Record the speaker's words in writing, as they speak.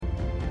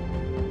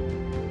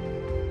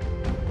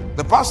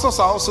The pastors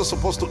are also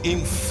supposed to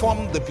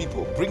inform the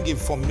people, bring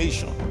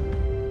information,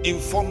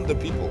 inform the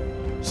people.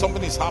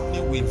 Something is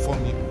happening, we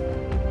inform you.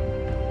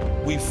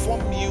 We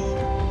inform you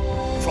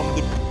from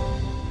the...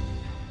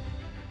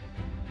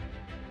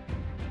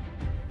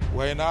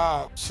 We're in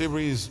our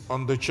series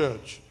on the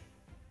church,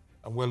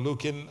 and we're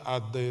looking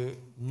at the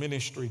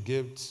ministry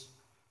gifts,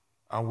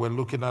 and we're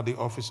looking at the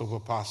office of a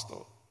pastor.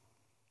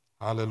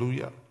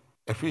 Hallelujah.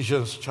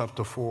 Ephesians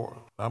chapter 4.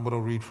 I'm going to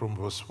read from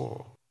verse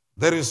 4.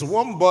 There is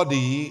one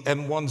body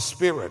and one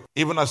spirit,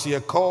 even as ye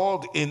are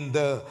called in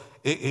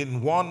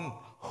one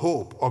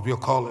hope of your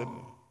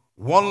calling.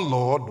 One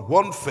Lord,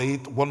 one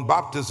faith, one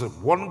baptism,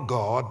 one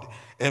God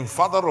and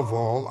Father of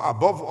all,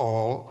 above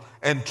all,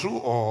 and through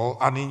all,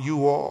 and in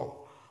you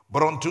all.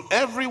 But unto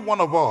every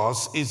one of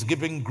us is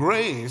given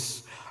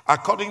grace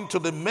according to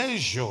the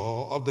measure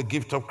of the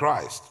gift of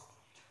Christ.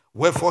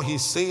 Wherefore he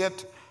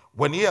saith,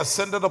 when he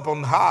ascended up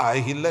on high,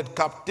 he led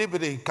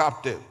captivity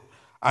captive,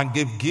 and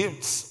gave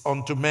gifts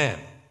unto men.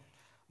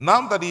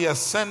 Now that he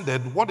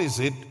ascended, what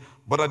is it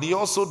but that he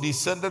also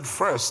descended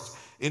first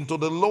into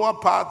the lower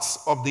parts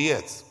of the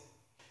earth?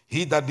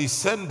 He that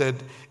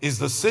descended is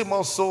the same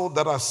also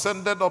that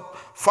ascended up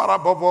far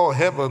above all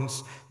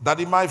heavens, that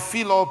he might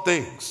fill all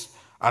things.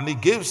 And he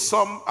gave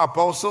some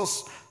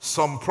apostles,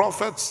 some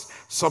prophets,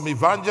 some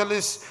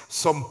evangelists,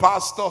 some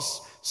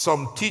pastors,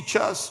 some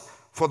teachers,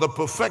 for the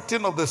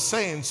perfecting of the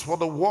saints, for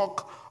the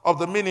work of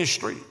the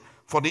ministry,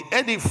 for the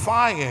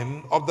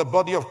edifying of the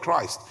body of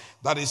Christ,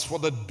 that is, for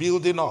the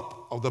building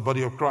up of the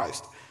body of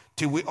Christ,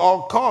 till we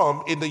all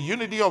come in the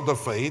unity of the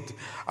faith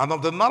and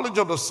of the knowledge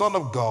of the Son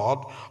of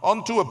God,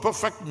 unto a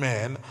perfect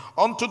man,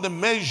 unto the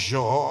measure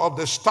of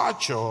the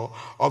stature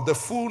of the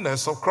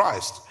fullness of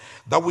Christ,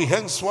 that we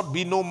henceforth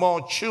be no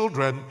more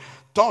children,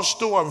 tossed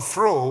to and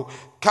fro,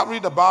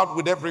 carried about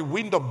with every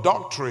wind of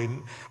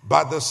doctrine,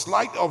 by the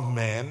sleight of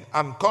men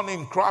and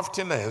cunning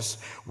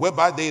craftiness,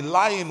 whereby they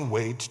lie in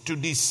wait to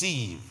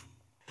deceive.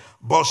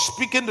 But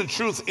speaking the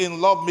truth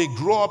in love may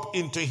grow up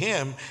into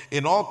him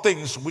in all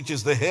things, which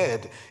is the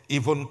head,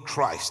 even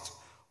Christ,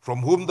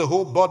 from whom the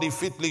whole body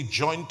fitly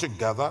joined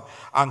together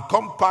and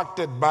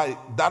compacted by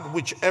that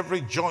which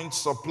every joint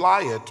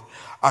supplieth,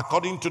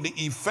 according to the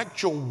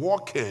effectual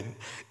working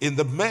in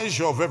the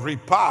measure of every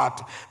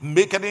part,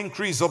 make an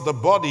increase of the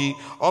body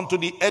unto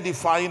the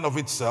edifying of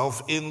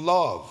itself in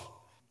love.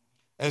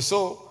 And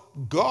so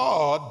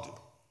God,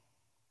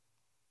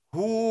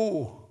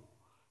 who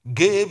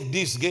gave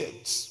these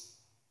gifts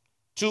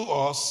to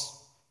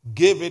us,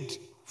 gave it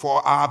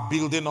for our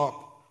building up,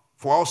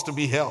 for us to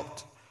be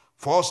helped,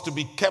 for us to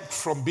be kept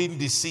from being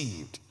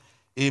deceived.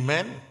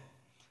 Amen.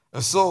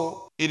 And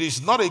so it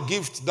is not a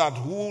gift that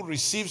who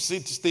receives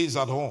it stays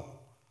at home,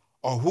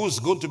 or who's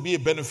going to be a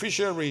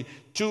beneficiary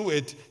to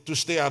it to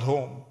stay at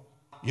home.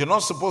 You're not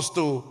supposed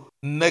to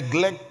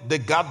neglect the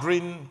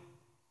gathering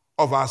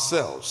of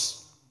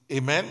ourselves.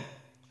 Amen.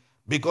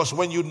 Because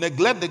when you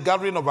neglect the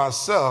gathering of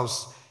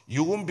ourselves,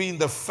 you won't be in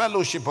the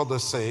fellowship of the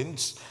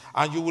saints,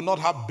 and you will not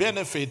have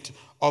benefit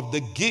of the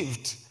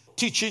gift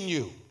teaching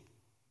you,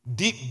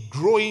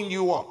 growing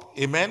you up,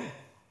 amen,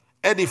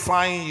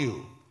 edifying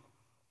you.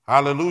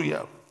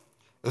 Hallelujah.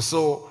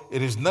 So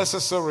it is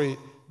necessary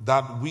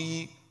that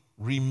we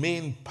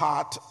remain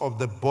part of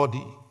the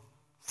body,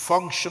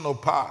 functional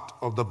part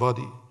of the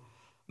body.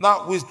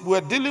 Now,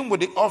 we're dealing with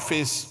the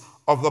office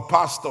of the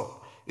pastor.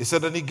 He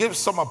said, and he gave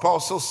some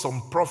apostles,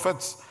 some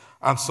prophets,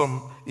 and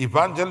some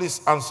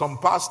evangelists, and some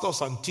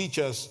pastors and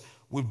teachers.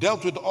 We've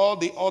dealt with all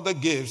the other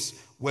gifts.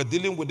 We're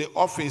dealing with the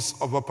office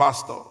of a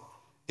pastor.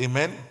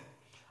 Amen.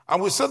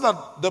 And we said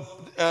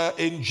that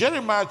in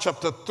Jeremiah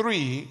chapter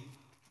 3,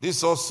 this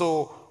is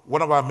also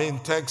one of our main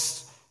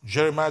texts,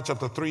 Jeremiah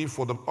chapter 3,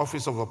 for the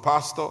office of a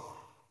pastor,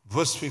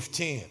 verse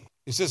 15.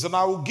 It says, and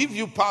I will give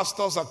you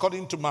pastors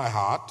according to my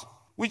heart,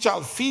 which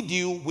I'll feed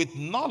you with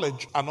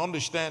knowledge and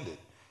understanding.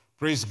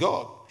 Praise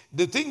God.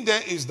 The thing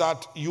there is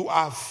that you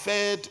are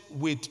fed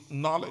with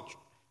knowledge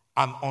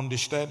and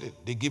understanding.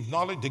 They give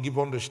knowledge, they give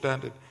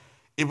understanding.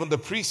 Even the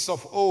priests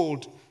of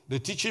old, the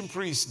teaching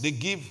priests, they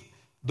give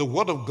the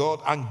word of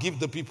God and give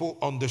the people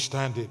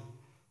understanding.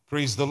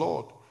 Praise the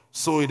Lord.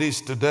 So it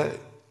is today.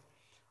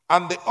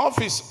 And the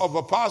office of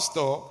a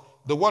pastor,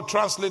 the word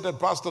translated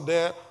pastor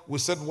there, we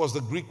said was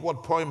the Greek word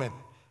poimen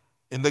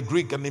in the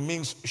Greek, and it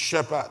means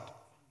shepherd.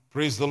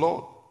 Praise the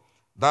Lord.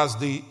 That's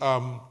the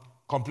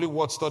Complete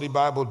Word Study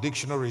Bible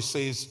Dictionary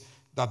says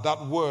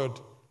that word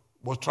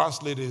was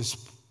translated as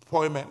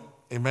poimen.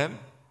 Amen.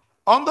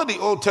 Under the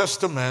Old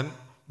Testament,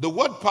 the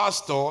word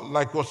pastor,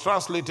 like was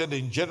translated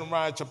in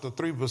Jeremiah chapter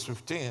 3, verse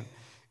 15,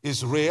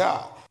 is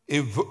reah.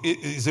 It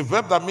is a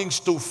verb that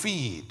means to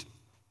feed,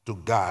 to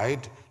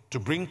guide, to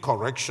bring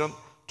correction,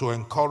 to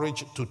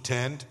encourage, to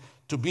tend,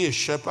 to be a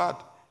shepherd.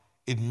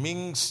 It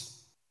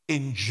means,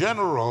 in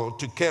general,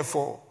 to care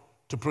for,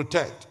 to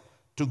protect,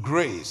 to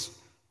graze,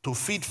 to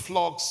feed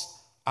flocks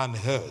and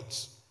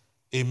herds.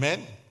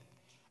 Amen.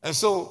 And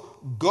so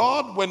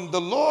God, when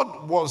the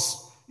Lord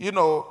was,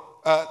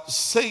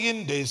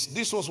 saying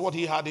this was what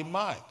he had in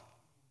mind.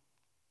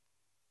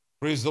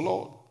 Praise the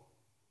Lord.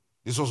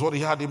 This was what he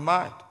had in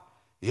mind.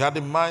 He had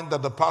in mind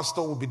that the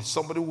pastor would be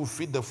somebody who would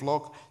feed the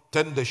flock,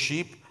 tend the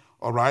sheep,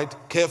 all right,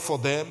 care for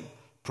them,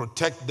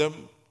 protect them.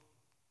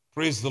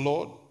 Praise the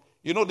Lord.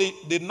 You know,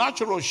 the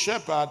natural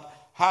shepherd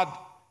had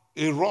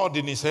a rod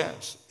in his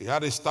hands. He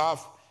had a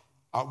staff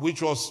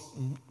which was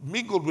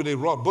mingled with a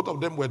rod. Both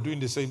of them were doing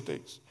the same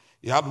things.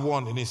 He had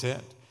one in his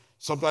hand.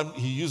 Sometimes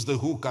he used the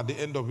hook at the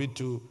end of it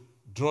to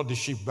draw the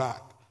sheep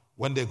back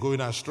when they're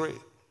going astray.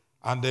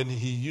 And then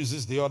he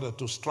uses the other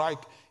to strike.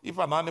 If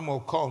an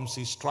animal comes,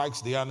 he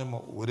strikes the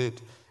animal with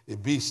it, a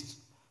beast,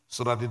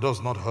 so that it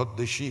does not hurt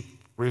the sheep.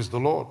 Praise the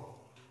Lord.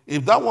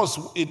 If that was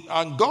it,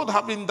 and God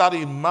having that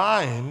in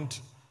mind,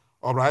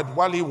 all right,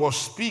 while he was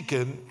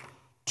speaking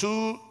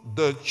to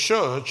the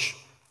church,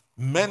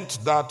 meant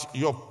that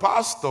your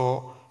pastor,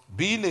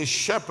 being a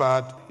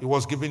shepherd, he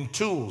was given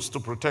tools to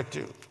protect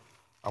you.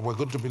 And we're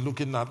going to be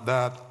looking at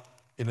that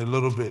in a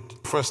little bit.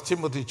 1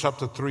 Timothy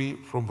chapter 3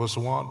 from verse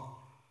 1.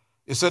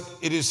 It said,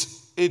 it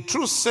is a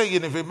true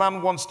saying, if a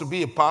man wants to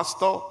be a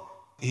pastor,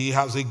 he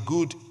has a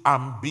good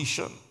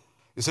ambition.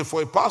 He said,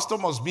 for a pastor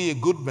must be a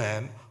good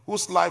man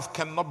whose life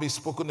cannot be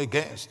spoken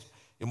against.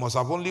 He must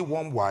have only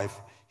one wife.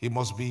 He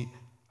must be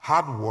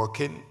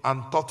hardworking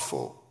and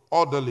thoughtful,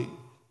 orderly,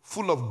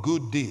 full of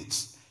good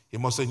deeds. He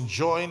must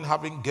enjoy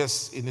having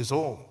guests in his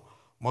home.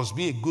 Must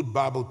be a good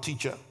Bible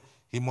teacher.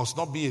 He must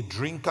not be a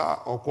drinker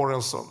or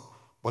quarrelsome,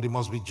 but he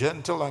must be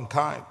gentle and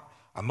kind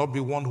and not be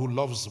one who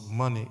loves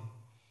money.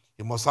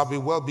 He must have a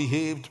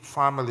well-behaved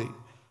family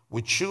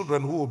with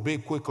children who obey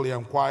quickly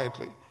and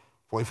quietly.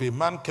 For if a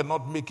man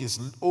cannot make his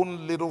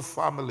own little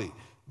family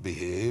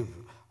behave,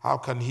 how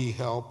can he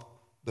help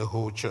the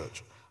whole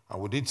church?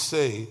 And we did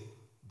say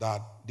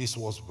that this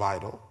was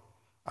vital.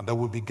 And then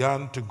we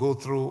began to go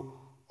through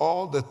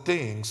all the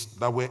things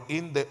that were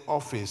in the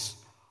office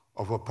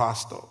of a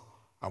pastor.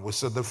 And we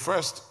said the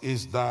first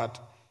is that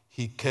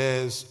he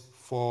cares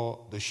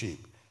for the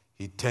sheep.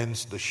 He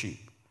tends the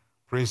sheep.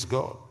 Praise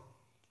God.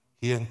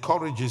 He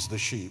encourages the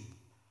sheep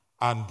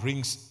and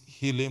brings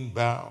healing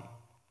balm.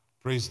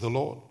 Praise the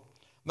Lord.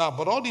 Now,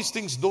 but all these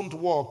things don't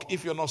work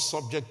if you're not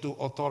subject to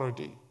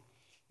authority.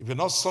 If you're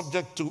not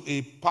subject to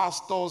a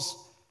pastor's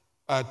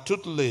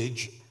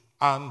tutelage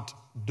and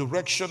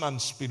direction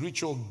and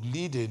spiritual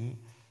leading,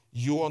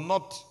 you are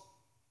not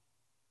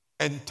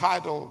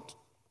entitled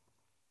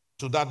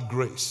to that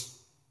grace.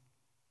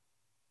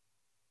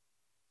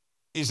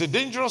 It's a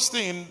dangerous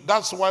thing.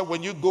 That's why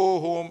when you go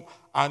home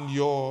and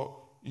you're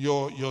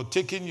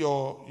taking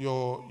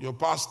your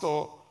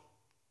pastor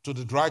to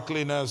the dry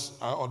cleaners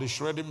or the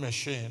shredding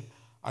machine,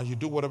 and you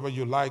do whatever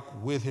you like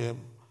with him,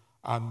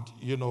 and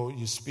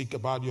you speak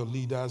about your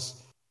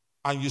leaders,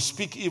 and you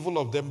speak evil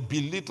of them,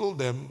 belittle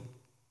them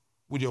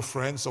with your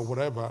friends or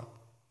whatever,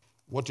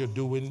 what you're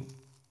doing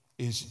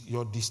is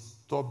you're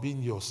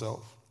disturbing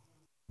yourself.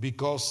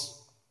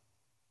 Because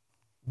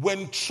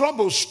when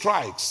trouble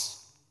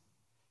strikes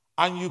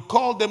and you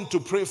call them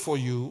to pray for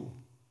you,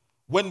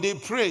 when they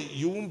pray,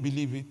 you won't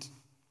believe it.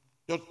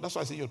 That's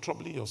why I say you're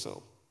troubling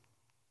yourself.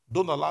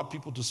 Don't allow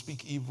people to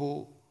speak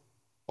evil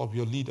of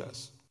your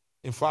leaders.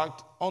 In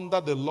fact, under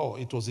the law,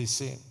 it was a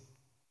sin.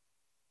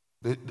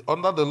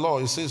 Under the law,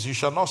 it says you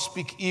shall not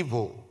speak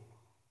evil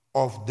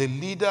of the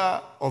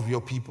leader of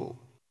your people.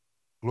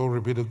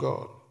 Glory be to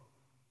God.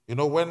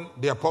 When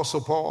the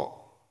Apostle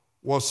Paul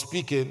was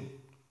speaking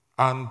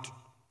and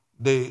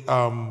the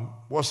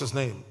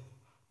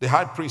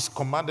high priest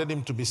commanded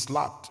him to be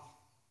slapped.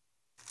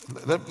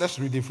 Let's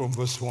read it from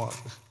verse 1.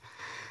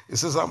 It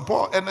says, and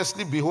Paul,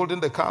 earnestly beholding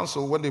the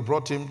council when they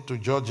brought him to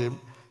judge him,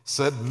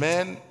 said,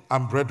 men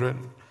and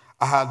brethren,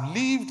 I have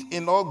lived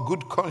in all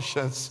good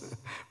conscience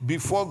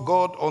before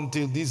God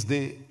until this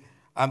day.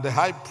 And the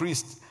high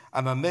priest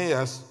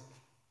Ananias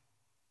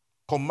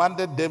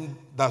commanded them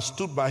that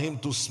stood by him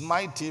to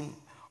smite him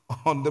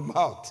on the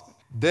mouth.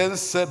 Then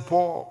said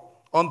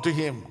Paul unto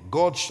him,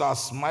 God shall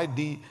smite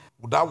thee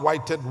with that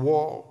whited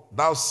wall.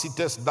 Thou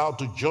sittest thou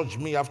to judge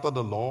me after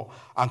the law,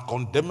 and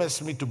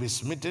condemnest me to be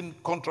smitten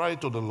contrary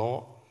to the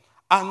law.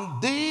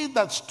 And they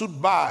that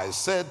stood by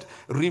said,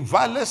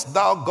 revilest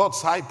thou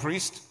God's high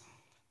priest?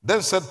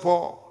 Then said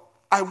Paul,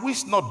 I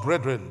wish not,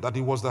 brethren, that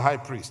he was the high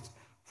priest,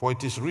 for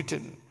it is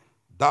written,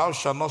 thou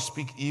shalt not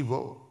speak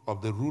evil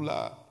of the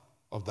ruler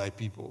of thy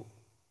people.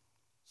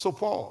 So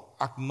Paul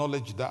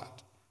acknowledged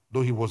that,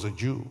 though he was a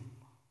Jew.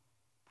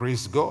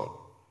 Praise God.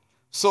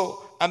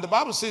 So, and the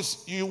Bible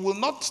says, you will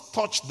not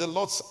touch the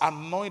Lord's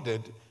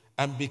anointed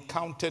and be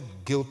counted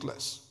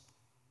guiltless.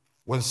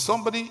 When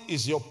somebody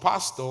is your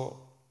pastor,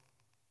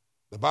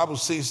 the Bible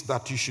says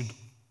that you should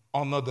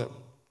honor them.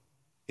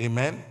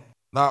 Amen.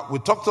 Now, we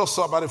talked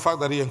also about the fact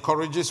that he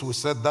encourages. We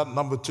said that,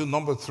 number 2.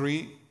 Number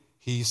 3,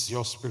 he's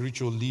your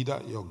spiritual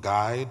leader, your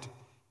guide,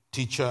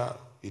 teacher.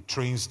 He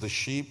trains the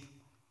sheep,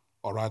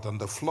 all right,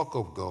 and the flock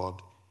of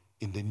God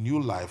in the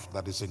new life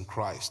that is in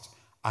Christ,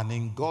 and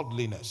in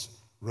godliness,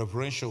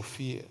 reverential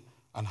fear,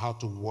 and how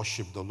to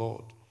worship the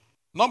Lord.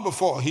 Number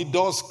 4, he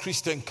does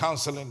Christian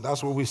counseling.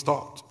 That's where we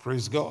start.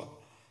 Praise God.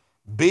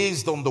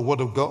 Based on the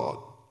word of God.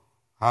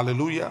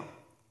 Hallelujah.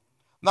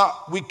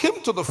 Now, we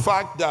came to the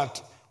fact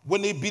that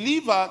when a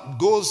believer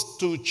goes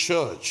to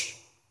church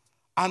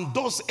and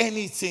does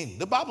anything,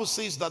 the Bible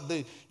says that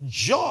the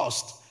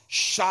just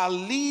shall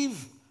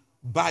live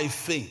by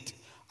faith.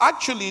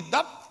 Actually,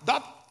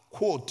 that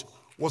quote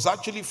was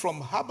actually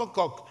from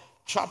Habakkuk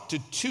chapter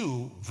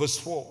 2, verse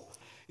 4.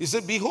 He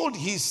said, behold,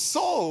 his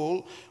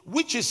soul,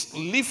 which is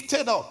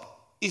lifted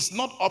up, is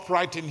not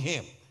upright in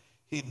him.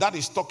 That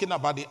is talking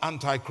about the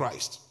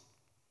Antichrist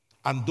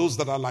and those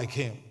that are like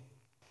him.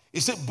 He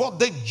said, but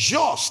the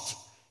just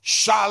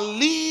shall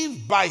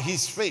live by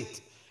his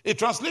faith. A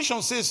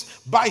translation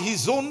says, by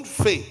his own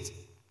faith.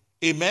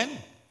 Amen.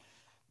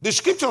 The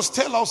scriptures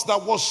tell us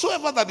that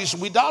whatsoever that is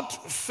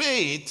without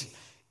faith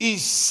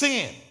is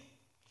sin.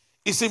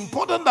 It's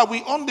important that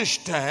we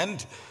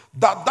understand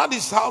that that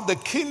is how the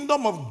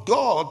kingdom of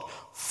God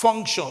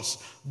functions.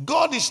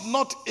 God is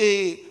not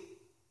a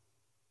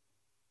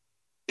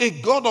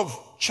God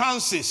of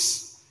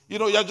chances. You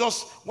know, you're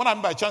just, what I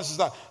mean by chances is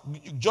that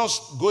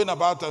just going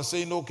about and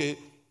saying, okay,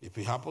 if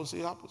it happens,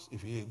 it happens.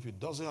 If it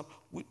doesn't happen,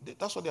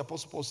 that's what the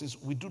Apostle Paul says.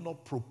 We do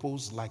not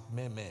propose like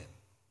mere men.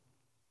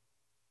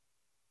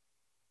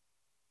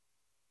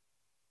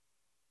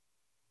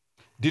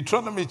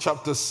 Deuteronomy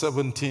chapter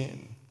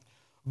 17.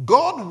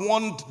 God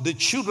warned the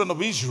children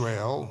of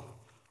Israel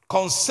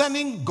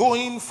concerning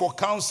going for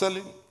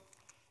counseling.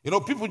 You know,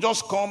 people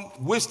just come,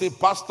 waste a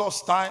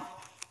pastor's time.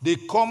 They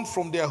come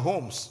from their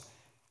homes.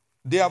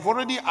 They have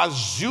already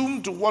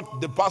assumed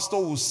what the pastor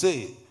will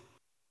say.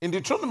 In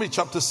Deuteronomy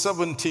chapter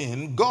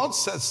 17, God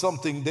said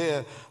something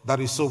there that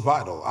is so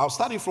vital. I'll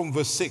start it from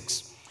verse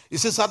 6. It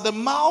says, at the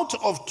mouth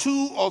of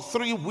 2 or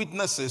 3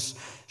 witnesses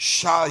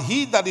shall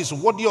he that is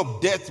worthy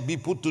of death be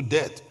put to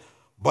death.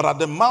 But at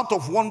the mouth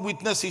of one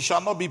witness he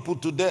shall not be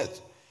put to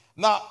death.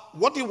 Now,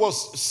 what he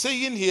was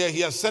saying here, he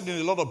has said in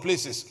a lot of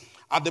places.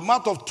 At the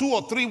mouth of 2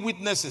 or 3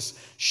 witnesses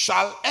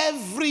shall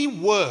every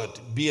word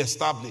be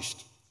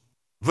established.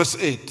 Verse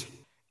 8.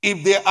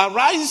 If there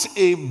arise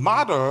a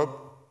matter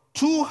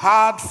too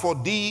hard for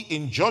thee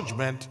in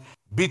judgment,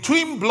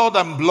 between blood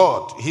and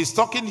blood. He's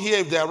talking here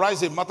if there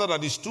arise a matter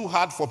that is too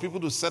hard for people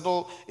to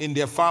settle in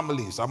their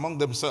families, among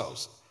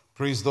themselves.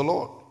 Praise the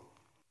Lord.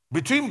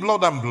 Between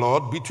blood and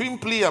blood, between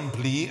plea and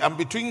plea, and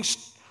between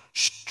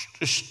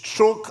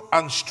stroke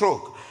and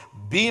stroke,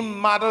 being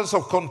matters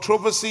of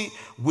controversy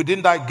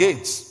within thy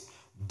gates,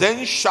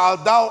 then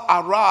shalt thou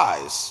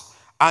arise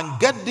and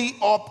get thee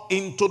up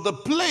into the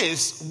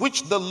place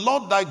which the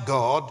Lord thy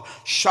God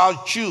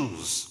shall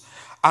choose.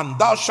 And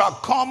thou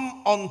shalt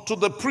come unto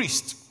the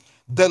priest,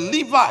 the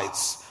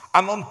Levites,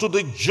 and unto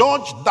the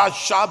judge that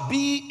shall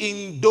be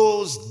in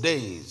those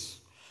days.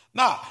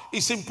 Now,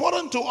 it's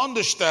important to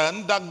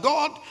understand that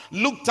God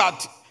looked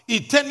at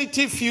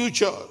eternity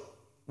future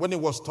when he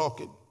was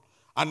talking.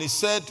 And he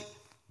said,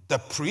 the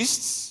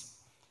priests,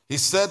 he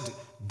said,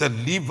 the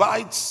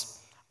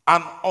Levites,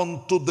 and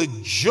unto the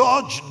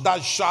judge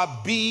that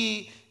shall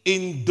be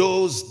in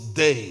those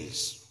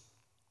days.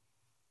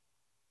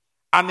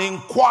 And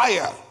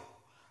inquire,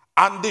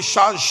 and they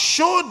shall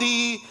show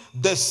thee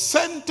the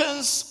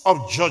sentence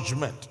of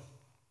judgment.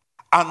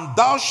 And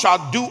thou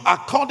shalt do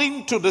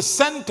according to the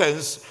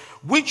sentence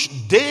which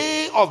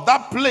they of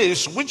that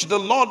place which the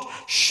Lord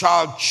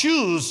shall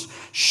choose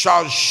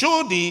shall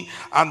show thee,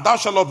 and thou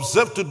shalt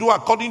observe to do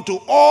according to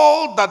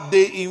all that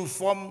they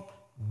inform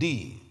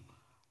thee,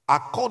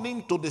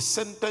 according to the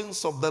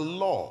sentence of the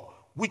law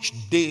which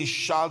they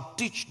shall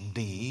teach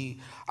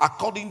thee,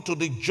 according to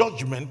the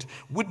judgment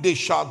which they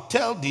shall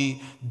tell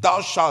thee,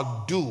 thou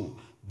shalt do.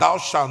 Thou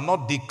shalt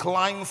not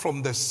decline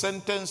from the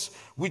sentence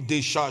which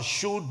they shall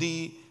show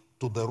thee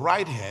to the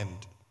right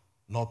hand,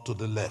 not to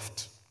the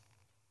left.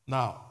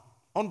 Now,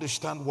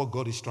 understand what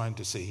God is trying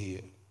to say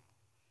here.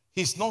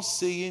 He's not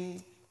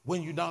saying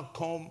when you now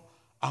come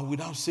and we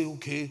now say,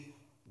 okay,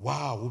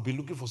 wow, we'll be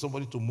looking for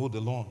somebody to mow the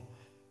lawn.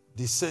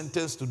 The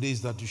sentence today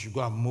is that you should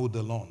go and mow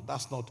the lawn.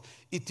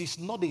 It is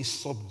not a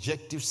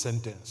subjective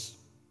sentence.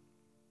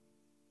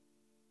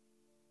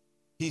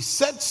 He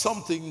said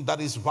something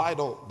that is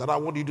vital that I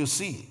want you to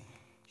see.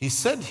 He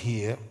said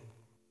here,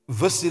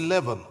 verse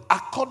 11,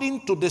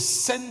 according to the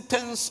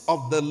sentence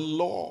of the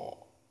law,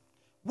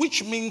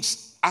 which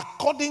means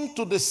according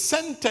to the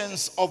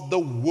sentence of the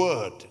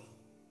word,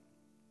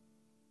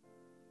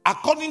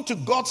 according to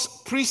God's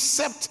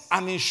precept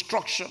and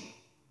instruction.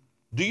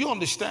 Do you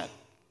understand?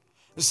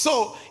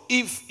 So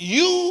if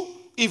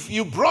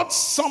you brought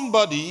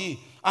somebody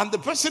and the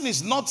person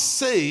is not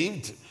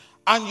saved,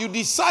 and you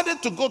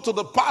decided to go to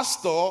the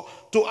pastor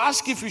to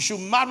ask if you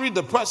should marry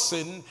the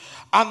person,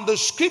 and the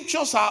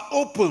scriptures are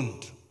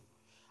opened,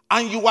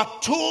 and you are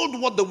told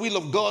what the will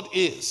of God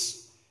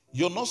is,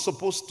 you're not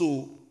supposed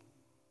to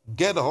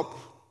get up,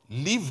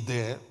 live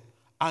there,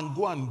 and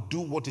go and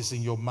do what is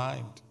in your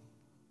mind.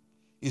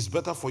 It's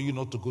better for you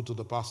not to go to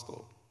the pastor.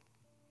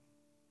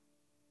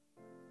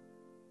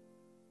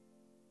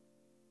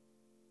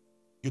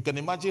 You can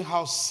imagine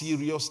how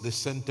serious the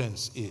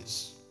sentence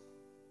is.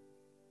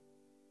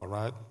 All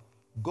right?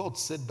 God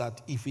said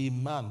that if a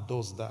man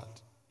does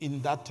that,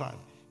 in that time,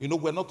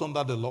 we're not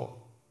under the law.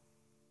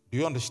 Do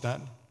you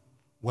understand?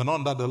 We're not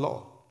under the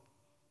law.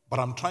 But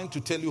I'm trying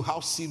to tell you how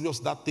serious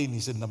that thing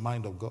is in the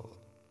mind of God.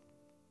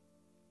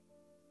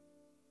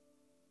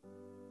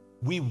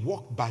 We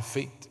walk by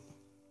faith.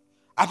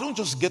 I don't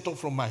just get up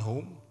from my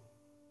home,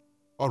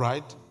 all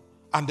right,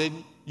 and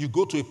then you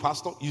go to a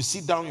pastor, you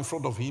sit down in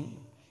front of him.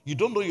 You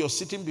don't know you're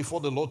sitting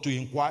before the Lord to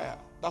inquire.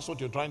 That's what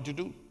you're trying to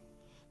do.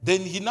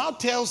 Then he now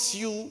tells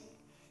you,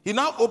 he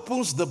now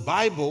opens the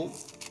Bible,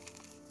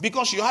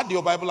 because you had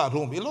your Bible at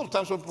home. A lot of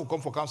times when people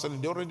come for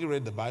counseling, they already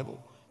read the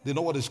Bible. They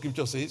know what the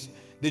scripture says.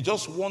 They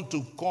just want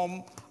to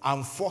come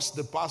and force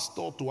the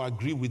pastor to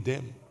agree with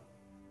them.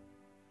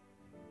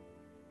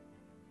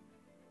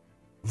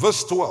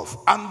 Verse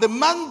 12, and the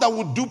man that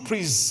would do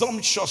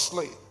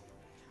presumptuously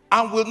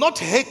and will not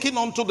hearken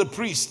unto the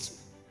priest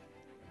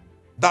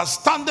that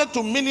standeth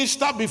to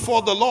minister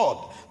before the Lord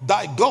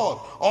thy God,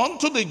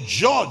 unto the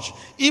judge,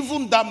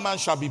 even that man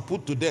shall be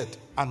put to death,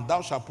 and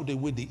thou shalt put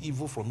away the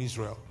evil from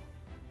Israel.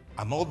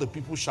 And all the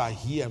people shall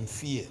hear and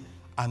fear,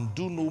 and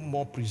do no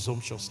more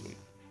presumptuously.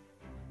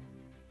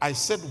 I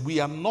said we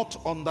are not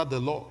under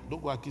the law.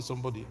 Don't go accuse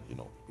somebody,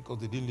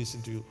 because they didn't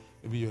listen to you.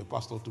 Maybe you're a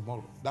pastor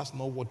tomorrow. That's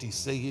not what he's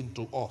saying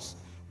to us.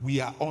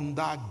 We are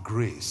under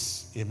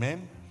grace.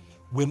 Amen?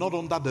 We're not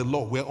under the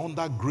law. We're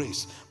under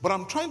grace. But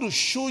I'm trying to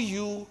show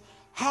you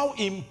how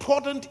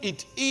important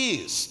it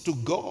is to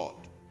God.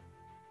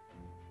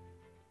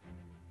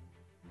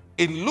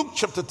 In Luke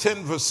chapter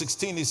 10 verse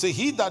 16, he says,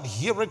 he that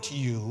heareth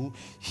you,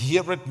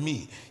 heareth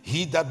me.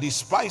 He that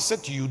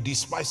despiseth you,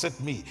 despiseth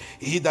me.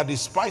 He that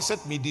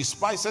despiseth me,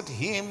 despiseth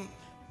him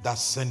that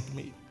sent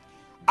me.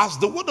 As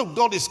the word of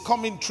God is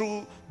coming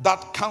through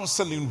that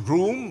counseling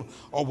room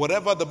or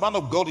whatever, the man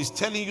of God is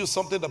telling you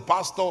something, the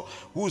pastor,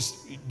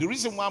 the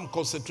reason why I'm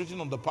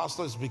concentrating on the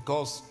pastor is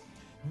because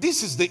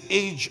this is the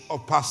age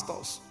of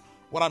pastors.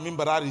 What I mean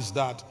by that is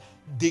that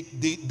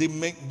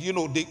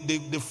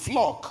the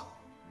flock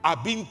are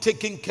being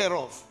taken care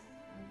of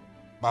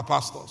by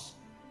pastors.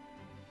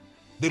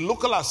 The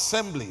local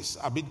assemblies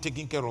are being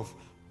taken care of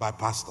by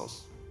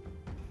pastors.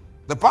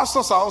 The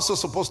pastors are also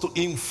supposed to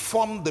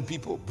inform the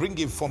people, bring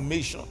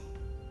information,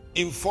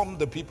 inform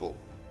the people.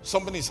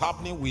 Something is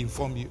happening, we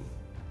inform you.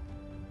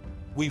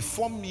 We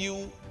inform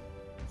you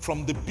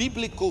from the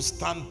biblical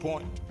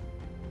standpoint.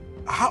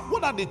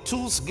 What are the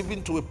tools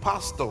given to a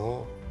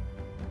pastor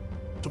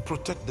to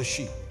protect the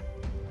sheep?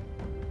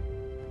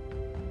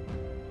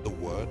 The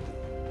word.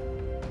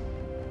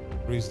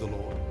 Praise the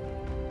Lord.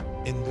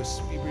 In the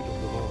Spirit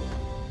of the Lord.